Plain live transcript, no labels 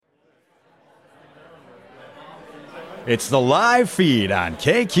It's the live feed on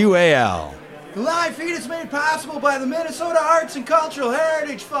KQAL. The live feed is made possible by the Minnesota Arts and Cultural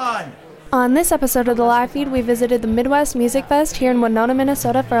Heritage Fund. On this episode of the live feed, we visited the Midwest Music Fest here in Winona,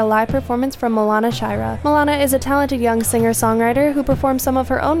 Minnesota for a live performance from Milana Shira. Milana is a talented young singer-songwriter who performs some of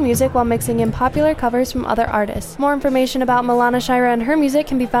her own music while mixing in popular covers from other artists. More information about Milana Shira and her music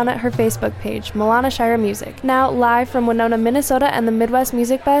can be found at her Facebook page, Milana Shira Music. Now, live from Winona, Minnesota and the Midwest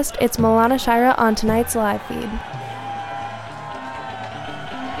Music Fest, it's Milana Shira on tonight's live feed.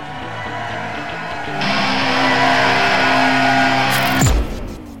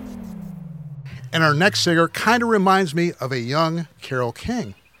 And our next singer kind of reminds me of a young Carole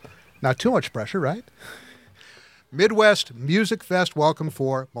King. Not too much pressure, right? Midwest Music Fest welcome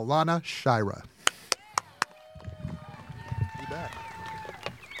for Milana Shira. You bet.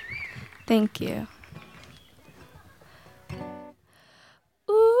 Thank you.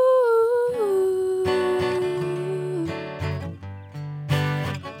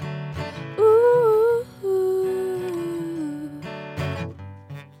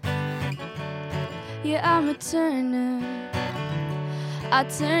 Yeah, I'm a turner. I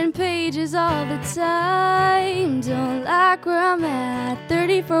turn pages all the time. Don't like where I'm at.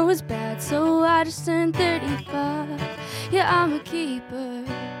 34 was bad, so I just turned 35. Yeah, I'm a keeper.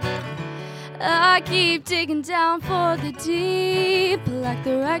 I keep digging down for the deep. Like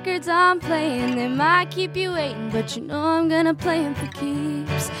the records I'm playing, they might keep you waiting, but you know I'm gonna play them for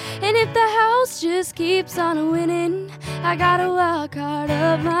keeps. And if the house just keeps on winning, I got a wild card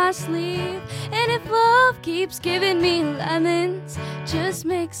up my sleeve. And if love keeps giving me lemons, just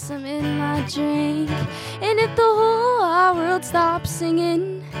mix some in my drink. And if the whole wide world stops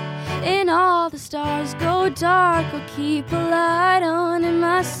singing and all the stars go dark, I'll keep a light on in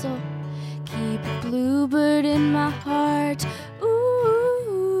my soul, keep a bluebird in my heart. Ooh.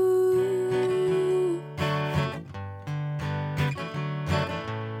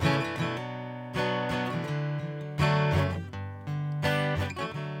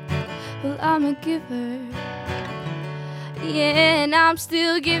 Well, I'm a giver. Yeah, and I'm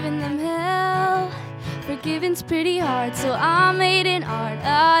still giving them hell. Forgiving's pretty hard, so I made an art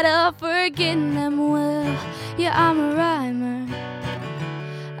out of forgetting them well. Yeah, I'm a rhymer.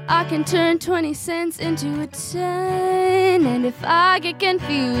 I can turn 20 cents into a 10. And if I get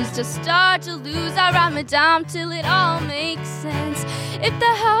confused, I start to lose. I rhyme it down till it all makes sense. If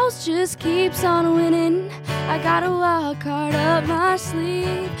the house just keeps on winning, I got a wild card up my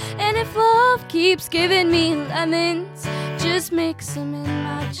sleeve. And if love keeps giving me lemons, just mix them in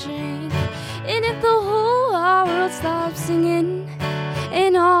my drink. And if the whole wide world stops singing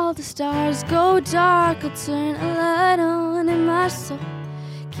and all the stars go dark, I'll turn a light on in my soul,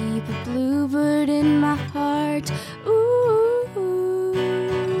 keep a bluebird in my heart. Ooh.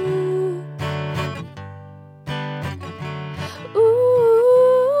 Ooh.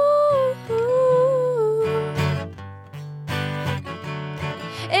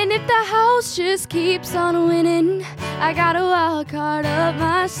 And if the house just keeps on winning, I got a wild card up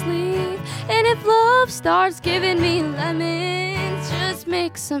my sleeve. And if love starts giving me lemons, just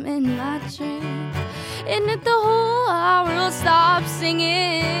mix them in my drink. And if the whole wide world stops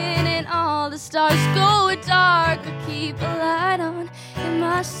singing and all the stars go dark, I'll keep a light on in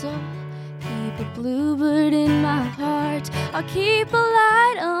my soul, keep a bluebird in my heart. I'll keep a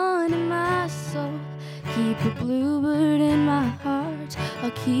light on in my soul, keep a bluebird in my heart.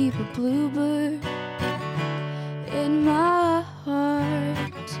 I'll keep a bluebird in my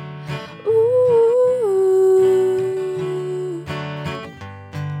heart. Ooh.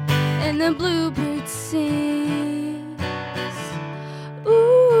 And the bluebird sings. Ooh.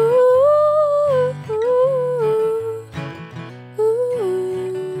 Ooh.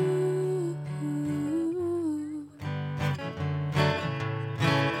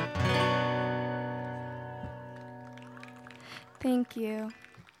 Thank you.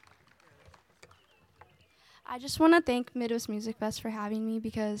 I just want to thank Midwest Music Fest for having me,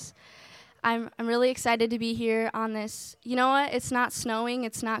 because I'm really excited to be here on this. You know what? It's not snowing,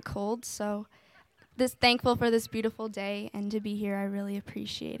 it's not cold, so thankful for this beautiful day and to be here. I really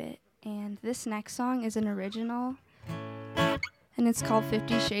appreciate it. And this next song is an original, and it's called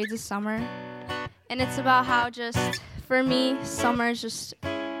 50 Shades of Summer. And it's about how, just for me, summer is just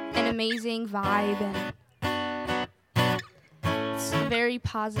an amazing vibe, and it's a very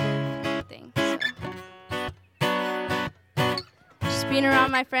positive thing. So just being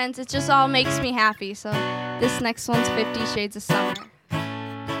around my friends, it just all makes me happy. So this next one's 50 Shades of Summer.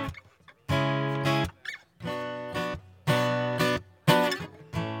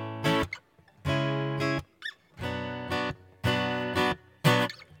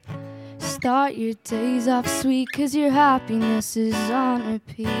 Start your days off sweet, 'cause your happiness is on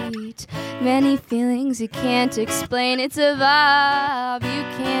repeat. Many feelings you can't explain, it's a vibe you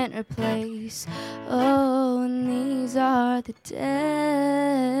can't replace. Oh, and these are the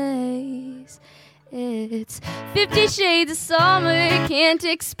days. It's 50 shades of summer, can't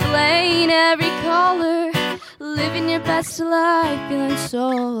explain every color. Living your best life, feeling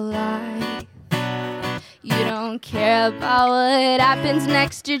so alive. You don't care about what happens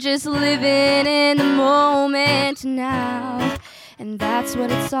next, you're just living in the moment now. And that's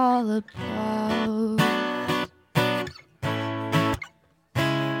what it's all about.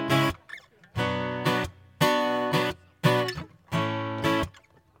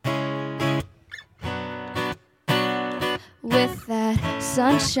 With that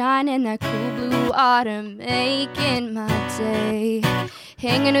sunshine and that cool blue water making my day.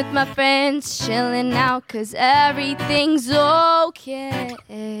 Hanging with my friends, chilling out, 'cause everything's okay.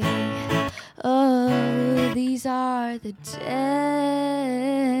 Oh, these are the days.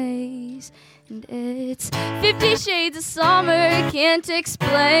 And it's 50 shades of summer, can't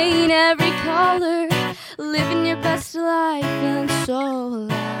explain every color. Living your best life, feeling so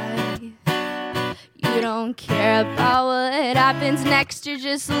alive. You don't care about what happens next, you're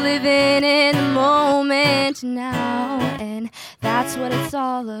just living in the moment now. And that's what it's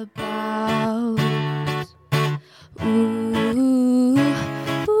all about. Ooh, ooh,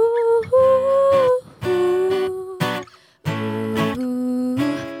 ooh, ooh, ooh,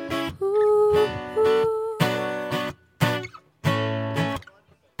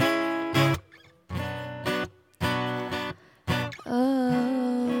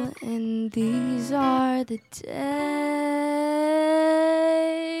 oh, and these are the days.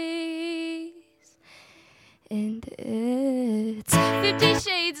 And it's 50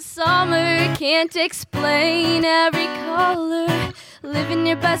 shades of summer, can't explain every color. Living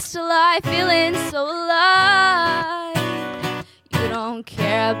your best life, feeling so alive. You don't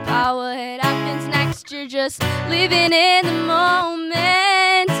care about what happens next, you're just living in the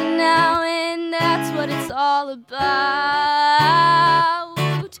moment now. And that's what it's all about.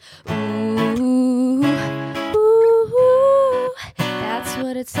 Ooh, ooh, ooh, that's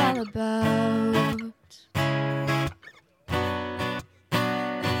what it's all about.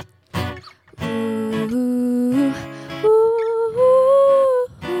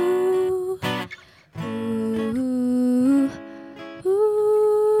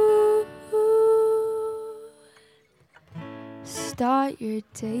 Start your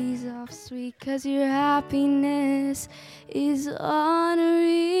days off sweet, 'cause your happiness is on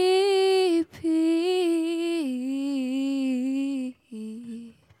repeat.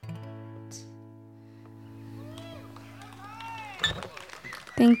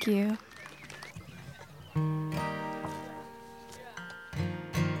 Thank you.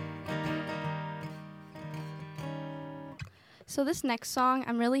 So this next song,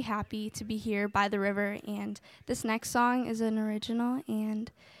 I'm really happy to be here by the river, and this next song is an original,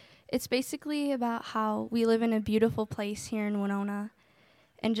 and it's basically about how we live in a beautiful place here in Winona,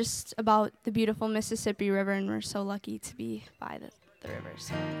 and just about the beautiful Mississippi River, and we're so lucky to be by the river.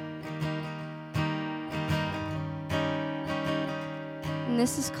 So. And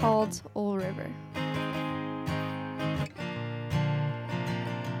this is called Old River.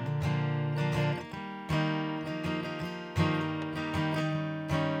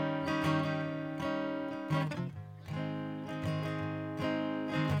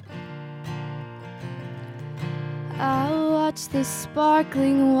 I watch the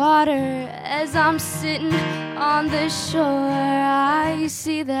sparkling water as I'm sitting on the shore. I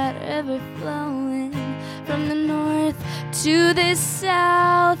see that river flowing from the north to the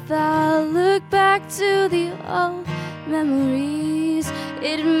south. I look back to the old memories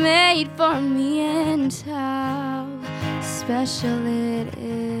it made for me and how special it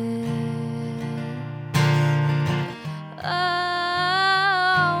is. Oh,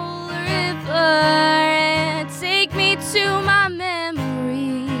 river, take me to my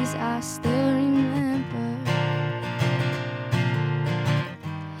memories, I still remember.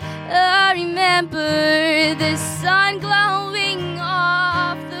 I remember the sun glowing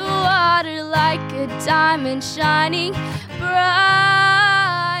off the water like a diamond shining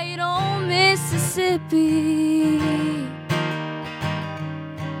bright. Oh, Mississippi,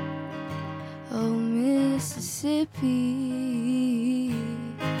 oh, Mississippi.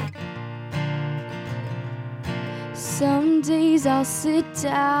 Some days I'll sit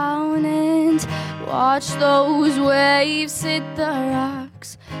down and watch those waves hit the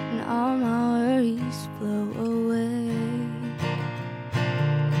rocks, and all my worries flow away.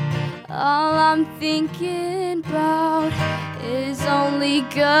 All I'm thinking about is only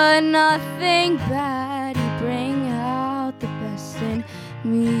good, nothing bad. You bring out the best in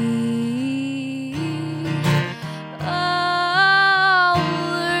me. Oh,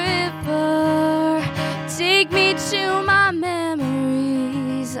 river, take me to my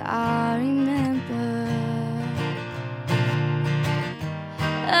memories. I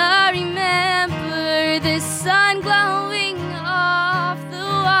remember the sun glowing off the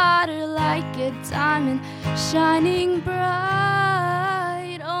water like a diamond shining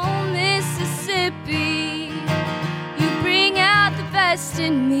bright. Oh, Mississippi, you bring out the best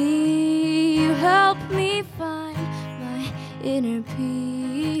in me. You help me find my inner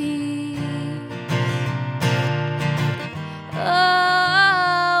peace.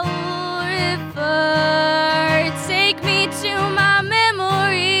 Oh, river, take me to my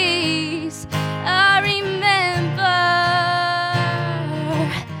memories. I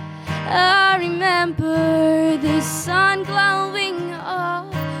remember the sun glowing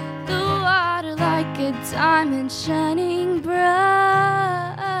off the water like a diamond shining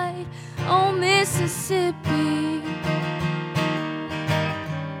bright. Oh, Mississippi,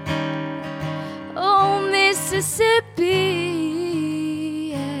 oh, Mississippi,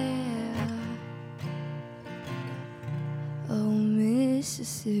 yeah. Oh,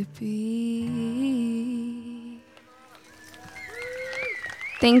 Mississippi.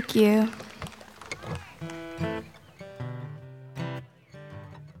 Thank you.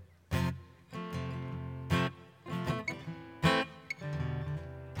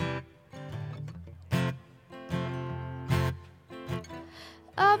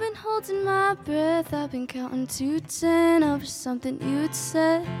 I've been holding my breath, I've been counting to 10 over something you'd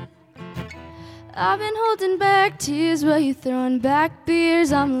said. I've been holding back tears while you're throwing back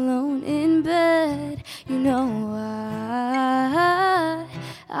beers. I'm alone in bed. You know why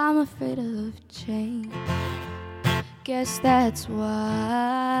I'm afraid of change. Guess that's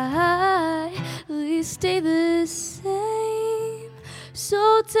why we stay the same.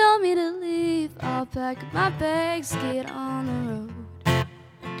 So tell me to leave, I'll pack up my bags, get on the road.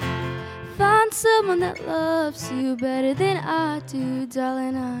 Find someone that loves you better than I do,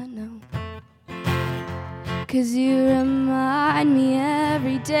 darling, I know. 'Cause you remind me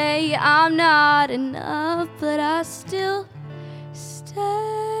every day I'm not enough, but I still stay.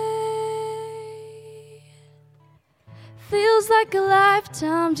 Feels like a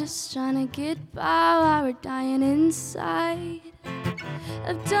lifetime just trying to get by while we're dying inside.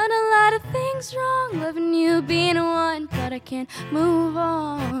 I've done a lot of things wrong, loving you, being one, but I can't move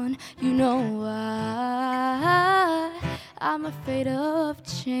on. You know why I'm afraid of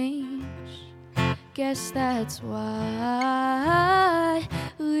change. Guess that's why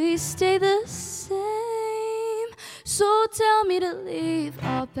we stay the same. So tell me to leave,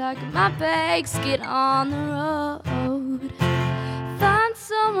 I'll pack up my bags, get on the road. Find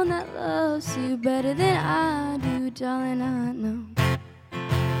someone that loves you better than I do, darling, I know.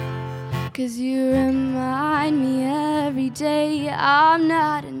 'Cause you remind me every day I'm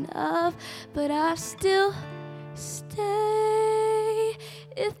not enough, but I still stay.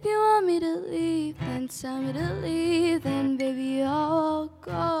 If you want me to leave, then tell me to leave, then baby I'll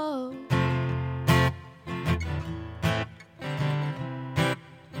go.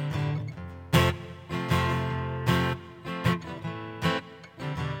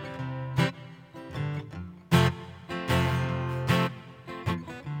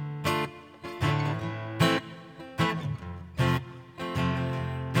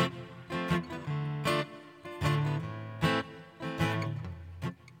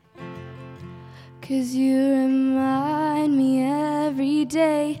 'Cause you remind me every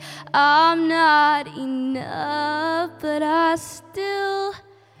day I'm not enough, but I still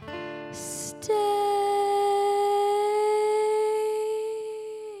stay.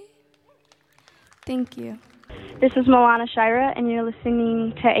 Thank you. This is Milana, Shira, and you're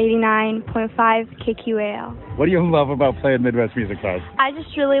listening to 89.5 KQAL. What do you love about playing Midwest Music Fest? I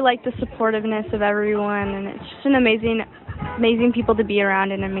just really like the supportiveness of everyone, and it's just an amazing people to be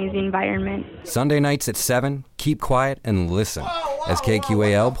around, an amazing environment. Sunday nights at 7, keep quiet and listen as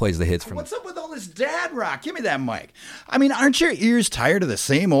KQAL plays the hits from... What's up with all this dad rock? Give me that mic. I mean, aren't your ears tired of the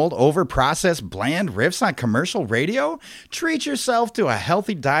same old over-processed bland riffs on commercial radio? Treat yourself to a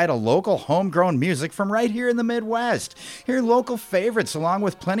healthy diet of local homegrown music from right here in the Midwest. Hear local favorites along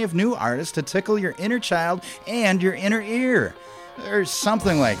with plenty of new artists to tickle your inner child and your inner ear. Or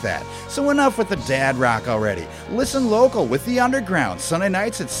something like that. So enough with the dad rock already. Listen local with The Underground, Sunday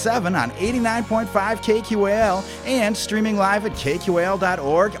nights at 7 on 89.5 KQAL and streaming live at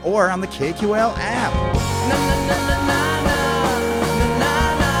kqal.org or on the KQAL app.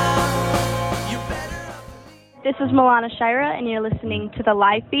 This is Milana Shira, and you're listening to the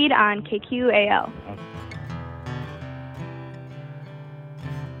live feed on KQAL.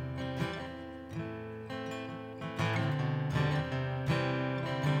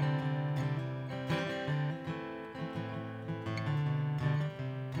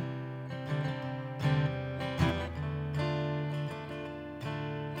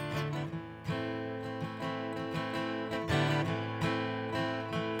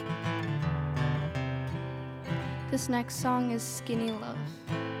 This next song is Skinny Love.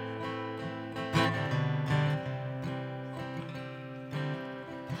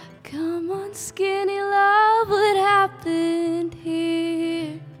 Come on, skinny love, what happened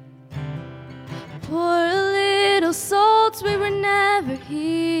here? Pour a little salt, we were never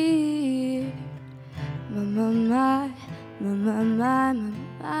here. My,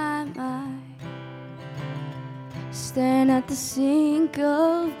 staring at the sink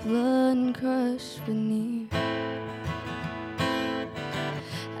of blood and crushed veneer.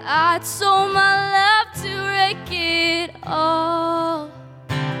 I'd sold my love to wreck it all.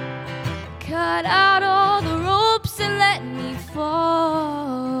 Cut out all the ropes and let me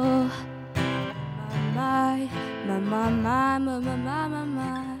fall. My.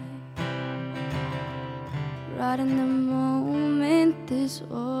 Right in the moment this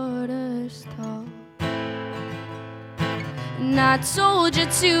order's tall. And I told you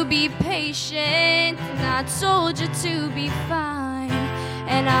to be patient, and I told you to be fine,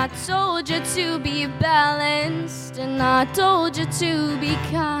 and I told you to be balanced, and I told you to be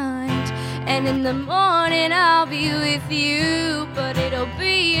kind. And in the morning I'll be with you, but it'll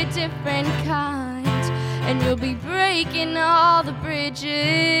be a different kind. And you'll be breaking all the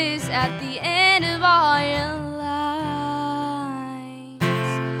bridges at the end of all your lines.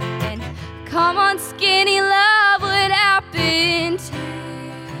 And come on, skinny love, what happened here?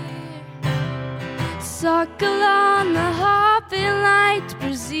 Suckle on the hopping light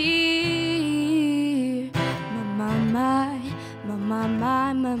brazier. My.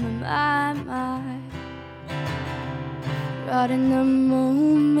 Right in the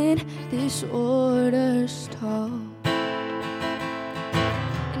moment this order's tall.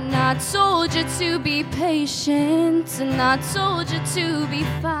 And I told you to be patient, and I told you to be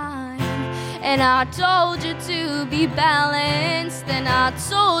fine, and I told you to be balanced, and I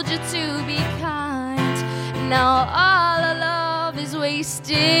told you to be kind. Now all our love is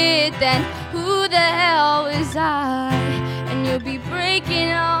wasted, then who the hell was I? And you'll be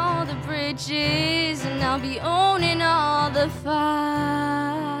breaking all the bridges, and I'll be owning all the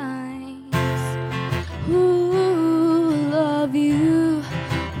fines. Who will love you?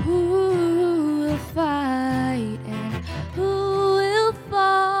 Who will fight? And who will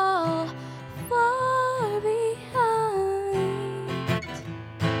fall far behind?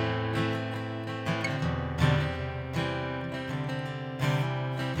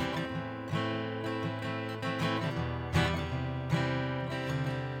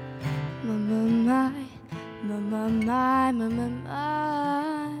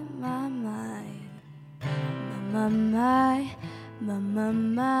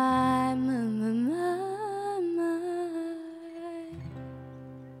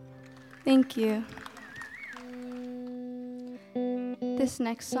 Thank you. This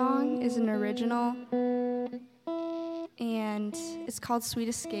next song is an original, and it's called Sweet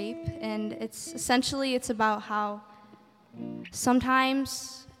Escape, and it's about how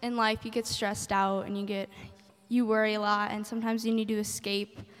sometimes in life you get stressed out and you worry a lot, and sometimes you need to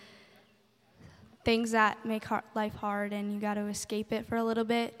escape things that make life hard, and you got to escape it for a little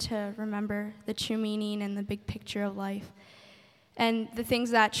bit to remember the true meaning and the big picture of life and the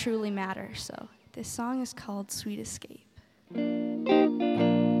things that truly matter. So this song is called Sweet Escape.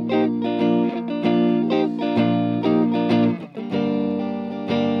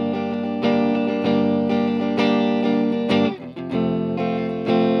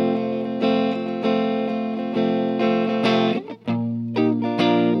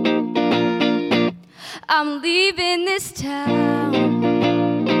 I'm leaving this town,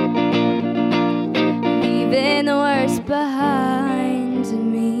 leaving the worst behind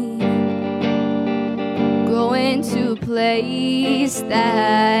me, going to a place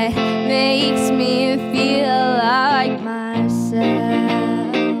that makes me feel like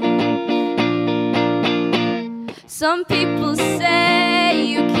myself. Some people say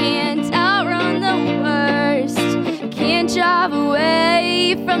you can't outrun the worst, can't drive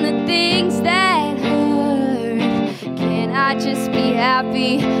away from the things that I just be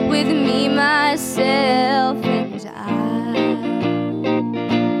happy with me, myself, and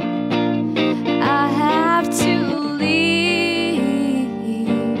I have to leave.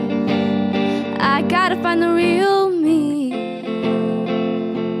 I gotta find the real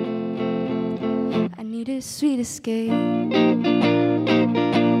need a sweet escape.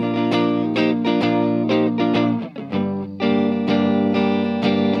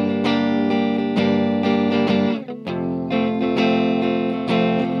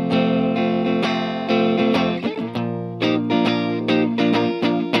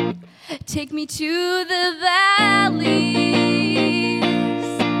 Take me to the valleys,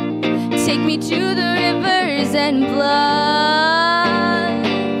 take me to the rivers and bluffs,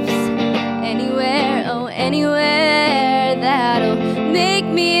 anywhere, oh anywhere that'll make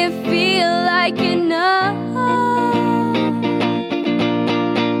me feel like enough.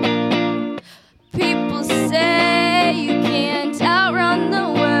 People say you can't outrun the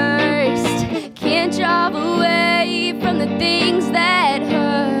worst, can't drive away from the things that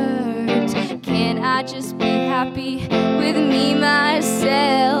hurt. Can I just be happy with me,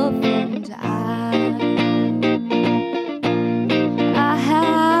 myself, and I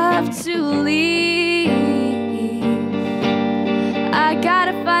have to leave. I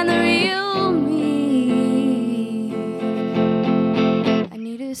gotta find the real me. I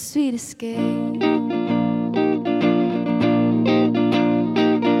need a sweet escape.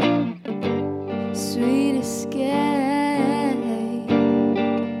 Sweet escape.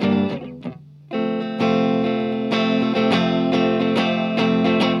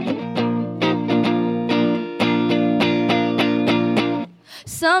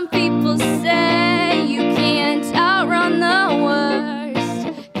 Some people say you can't outrun the worst,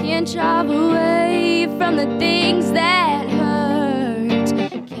 can't drive away from the things that hurt.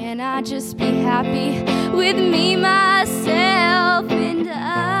 Can I just be happy with me, myself, and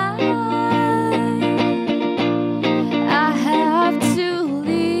I have to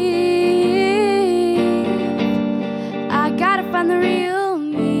leave. I gotta find the real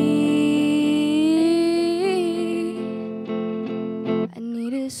me. I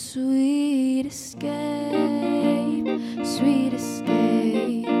need a sweet escape, sweet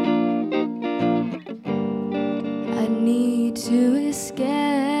escape. I need to escape.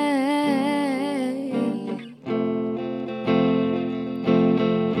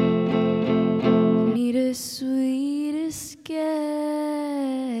 I need a sweet escape.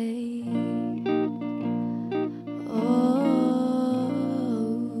 Oh.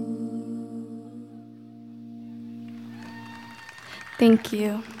 Thank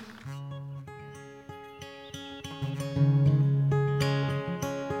you.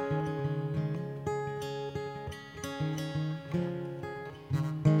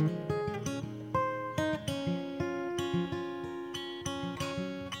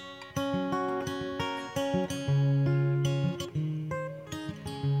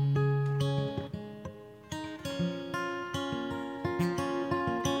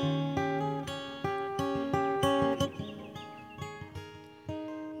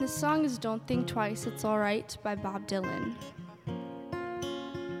 The song is Don't Think Twice, It's Alright by Bob Dylan.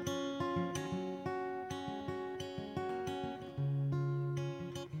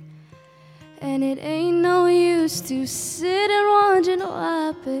 And it ain't no use to sit and wonder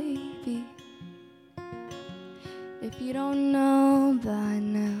why, baby, if you don't know by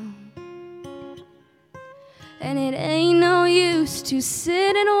now. And it ain't no use to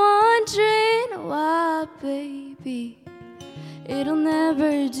sit and wondering why, baby, it'll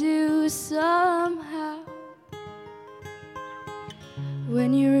never do somehow.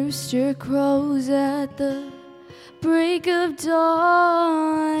 When your rooster crows at the break of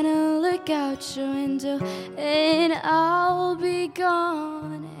dawn, I'll look out your window and I'll be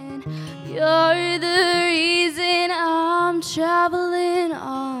gone. And you're the reason I'm traveling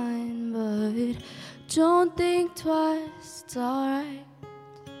on. But don't think twice, it's alright.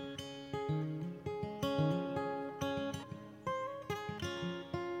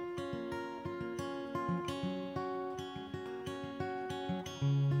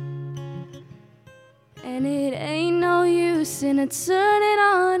 And it ain't no use in turning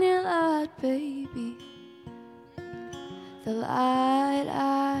on your light, baby, the light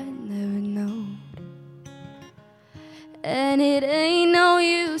I never known. And it ain't no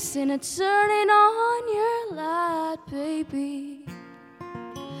use in turning on your light, baby,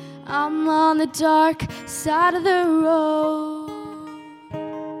 I'm on the dark side of the road.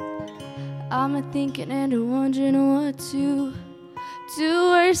 I'm a thinking and a wondering what to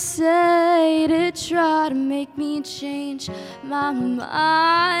do or say to try to make me change my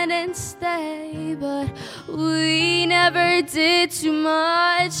mind and stay. But we never did too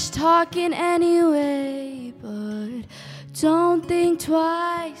much talking anyway. But don't think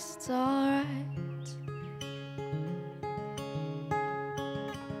twice, it's alright.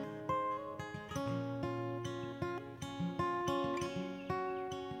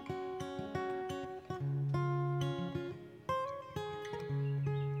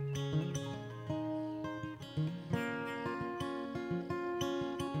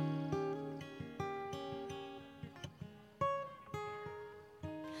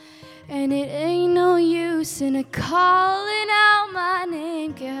 And it ain't no use in a calling out my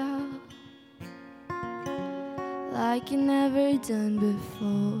name, girl, like you never done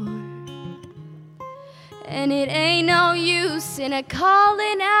before. And it ain't no use in a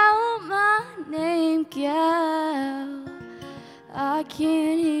calling out my name, girl, I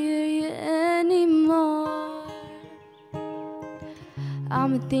can't hear you anymore.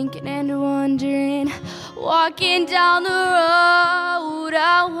 I'm thinking and wondering, walking down the road,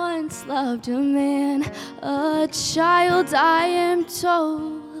 I once loved a man, a child, I am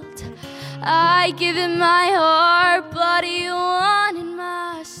told. I give him my heart, but he wanted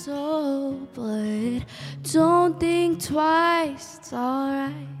my soul. But don't think twice, it's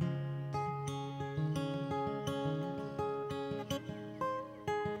alright.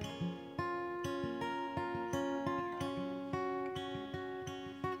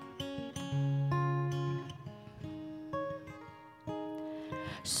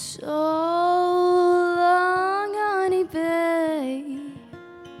 So long, honey, babe.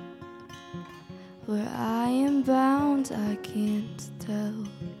 Where I am bound, I can't tell.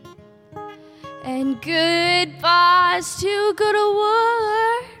 And goodbye's too good a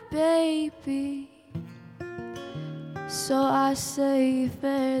word, baby. So I say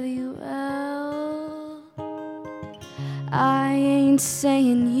fare thee well. I ain't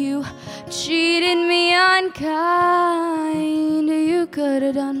saying you treated me unkind. You could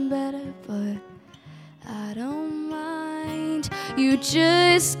have done better, but I don't mind. You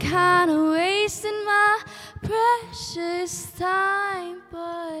just kinda wasted my precious time.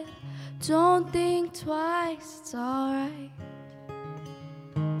 But don't think twice, it's alright.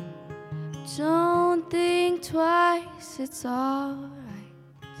 Don't think twice, it's alright.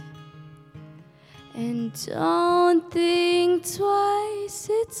 And don't think twice,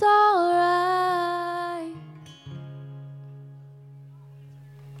 it's alright.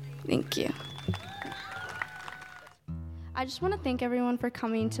 Thank you. I just want to thank everyone for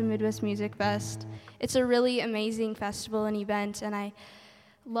coming to Midwest Music Fest. It's a really amazing festival and event, and I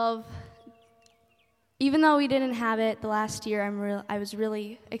love, even though we didn't have it the last year, I was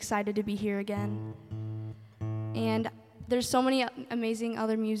really excited to be here again. And there's so many amazing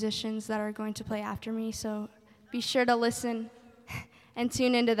other musicians that are going to play after me, so be sure to listen and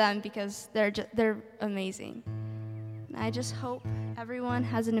tune into them because they're amazing. And I just hope everyone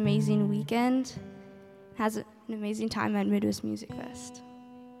has an amazing weekend, has an amazing time at Midwest Music Fest.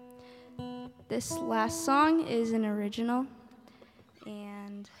 This last song is an original,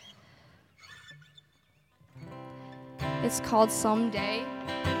 and it's called Someday.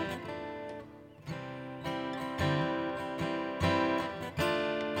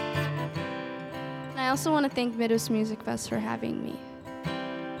 And I also want to thank Midwest Music Fest for having me.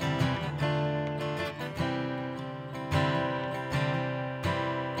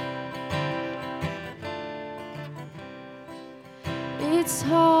 It's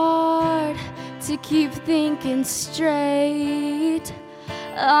hard to keep thinking straight.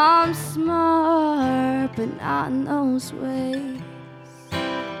 I'm smart, but not in those ways.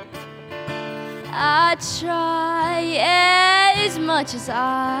 I try as much as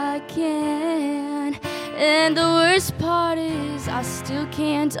I can, and the worst part is I still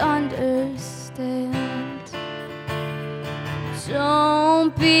can't understand.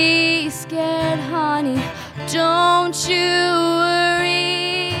 Don't be scared, honey, don't you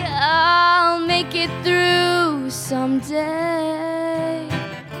worry, I'll make it through someday.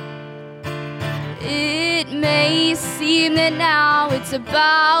 It may seem that now it's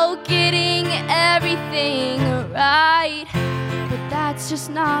about getting everything right, but that's just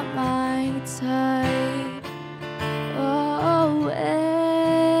not my type. Oh,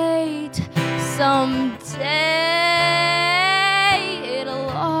 wait, someday it'll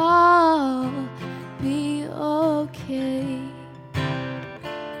all be okay.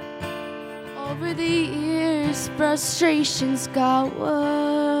 Over the years, frustrations got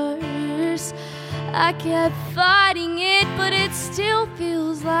worse. I kept fighting it, but it still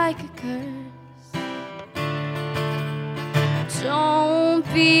feels like a curse. Don't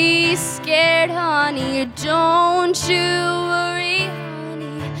be scared, honey, don't you worry,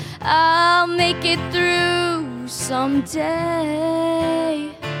 honey, I'll make it through someday.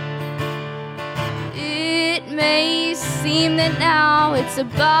 It may seem that now it's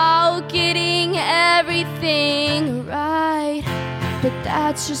about getting everything right, but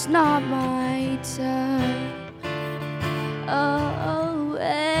that's just not my type. Oh,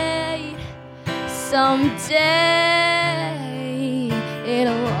 wait, someday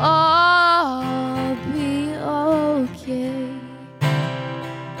it'll all be okay.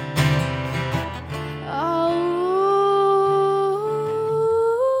 Oh,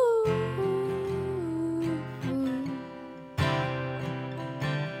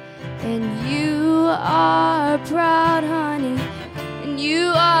 And you are proud, honey, and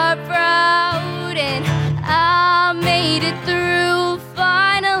you are proud, and I made it through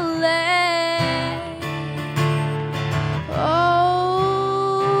finally.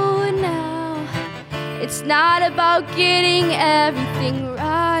 Oh, now it's not about getting everything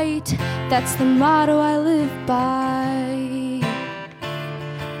right. That's the motto I live by.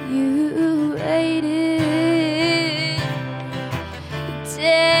 You waited day,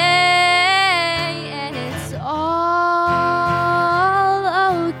 and it's all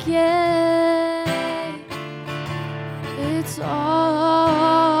okay. It's all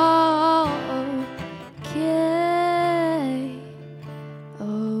okay.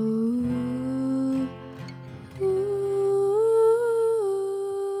 Oh,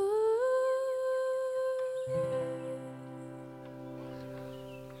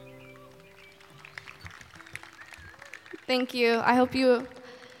 thank you. I hope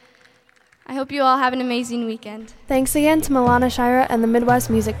you all have an amazing weekend. Thanks again to Milana Shira and the Midwest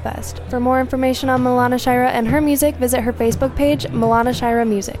Music Fest. For more information on Milana Shira and her music, visit her Facebook page, Milana Shira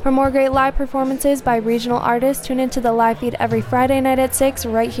Music. For more great live performances by regional artists, tune into the live feed every Friday night at 6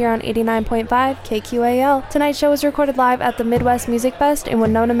 right here on 89.5 KQAL. Tonight's show was recorded live at the Midwest Music Fest in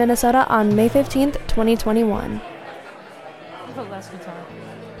Winona, Minnesota on May 15th, 2021.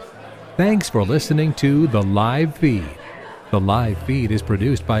 Thanks for listening to The Live Feed. The live feed is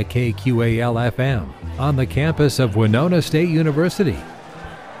produced by KQAL-FM on the campus of Winona State University.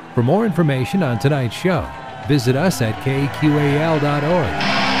 For more information on tonight's show, visit us at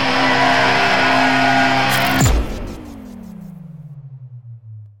kqal.org.